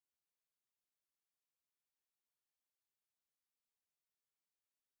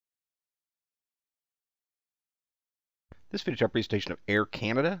This video chart presentation of Air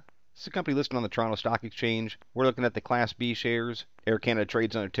Canada. This is a company listed on the Toronto Stock Exchange. We're looking at the Class B shares. Air Canada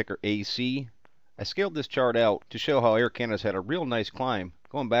trades under ticker AC. I scaled this chart out to show how Air Canada's had a real nice climb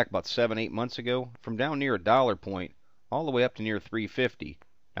going back about 7-8 months ago from down near a dollar point all the way up to near $3.50.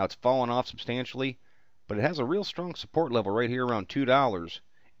 Now it's fallen off substantially, but it has a real strong support level right here around $2,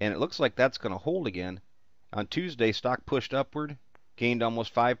 and it looks like that's going to hold again. On Tuesday, stock pushed upward, gained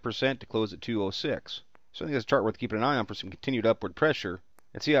almost 5% to close at 206. So I think it's a chart worth keeping an eye on for some continued upward pressure.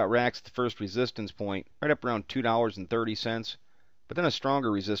 And see how it racks at the first resistance point, right up around $2.30, but then a stronger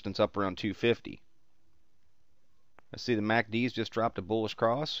resistance up around $2.50. Let's see the MACD's just dropped a bullish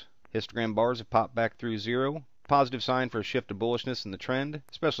cross. Histogram bars have popped back through zero. Positive sign for a shift to bullishness in the trend,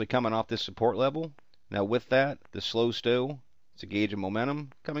 especially coming off this support level. Now with that, the slow stow, it's a gauge of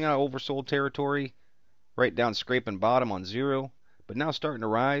momentum, coming out of oversold territory, right down scraping bottom on zero. But now starting to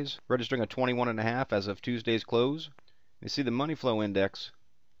rise, registering a 21.5 as of Tuesday's close. You see the money flow index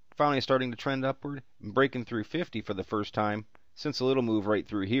finally starting to trend upward and breaking through 50 for the first time since a little move right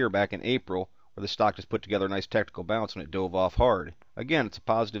through here back in April, where the stock just put together a nice technical bounce when it dove off hard. Again, it's a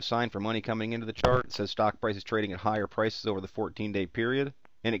positive sign for money coming into the chart. It says stock price is trading at higher prices over the 14-day period,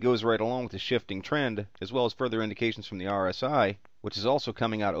 and it goes right along with the shifting trend, as well as further indications from the RSI, which is also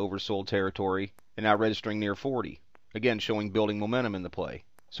coming out of oversold territory and now registering near 40. Again, showing building momentum in the play.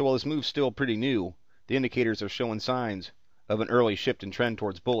 So while this move's still pretty new, the indicators are showing signs of an early shift in trend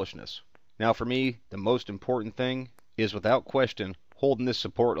towards bullishness. Now for me, the most important thing is without question holding this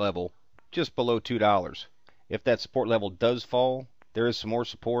support level just below $2. If that support level does fall, there is some more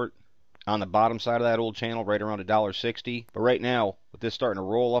support on the bottom side of that old channel right around $1.60. But right now, with this starting to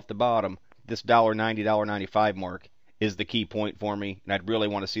roll off the bottom, this $1.90, $1.95 mark is the key point for me, and I'd really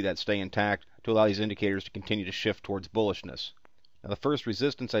want to see that stay intact to allow these indicators to continue to shift towards bullishness. Now the first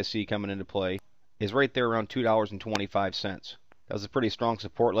resistance I see coming into play is right there around $2.25. That was a pretty strong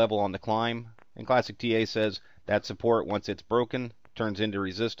support level on the climb, and Classic TA says that support, once it's broken, turns into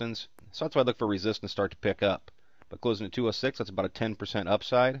resistance. So that's why I look for resistance to start to pick up. But closing at 206, that's about a 10%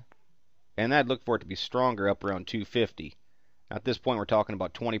 upside, and I'd look for it to be stronger up around 250. Now at this point we're talking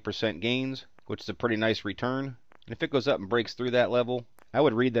about 20% gains, which is a pretty nice return. And if it goes up and breaks through that level, I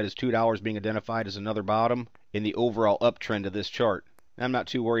would read that as $2 being identified as another bottom in the overall uptrend of this chart. And I'm not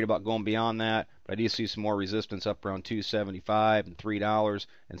too worried about going beyond that, but I do see some more resistance up around $2.75 and $3,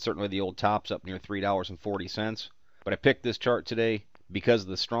 and certainly the old tops up near $3.40. But I picked this chart today because of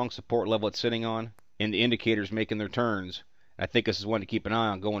the strong support level it's sitting on and the indicators making their turns. I think this is one to keep an eye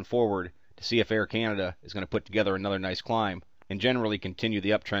on going forward to see if Air Canada is going to put together another nice climb and generally continue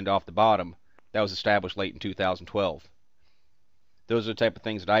the uptrend off the bottom that was established late in 2012. Those are the type of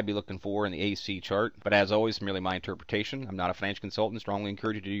things that I'd be looking for in the AC chart, but as always, it's merely my interpretation. I'm not a financial consultant. Strongly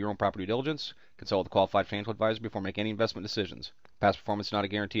encourage you to do your own proper due diligence. Consult with a qualified financial advisor before making any investment decisions. Past performance is not a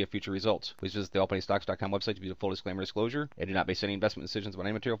guarantee of future results. Please visit the allpenny.com website to view the full disclaimer disclosure. I do not base any investment decisions on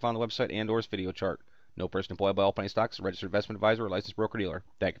any material found on the website and/or its video chart. No person employed by All Penny Stocks is a registered investment advisor or licensed broker-dealer.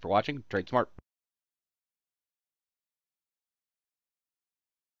 Thank you for watching. Trade smart.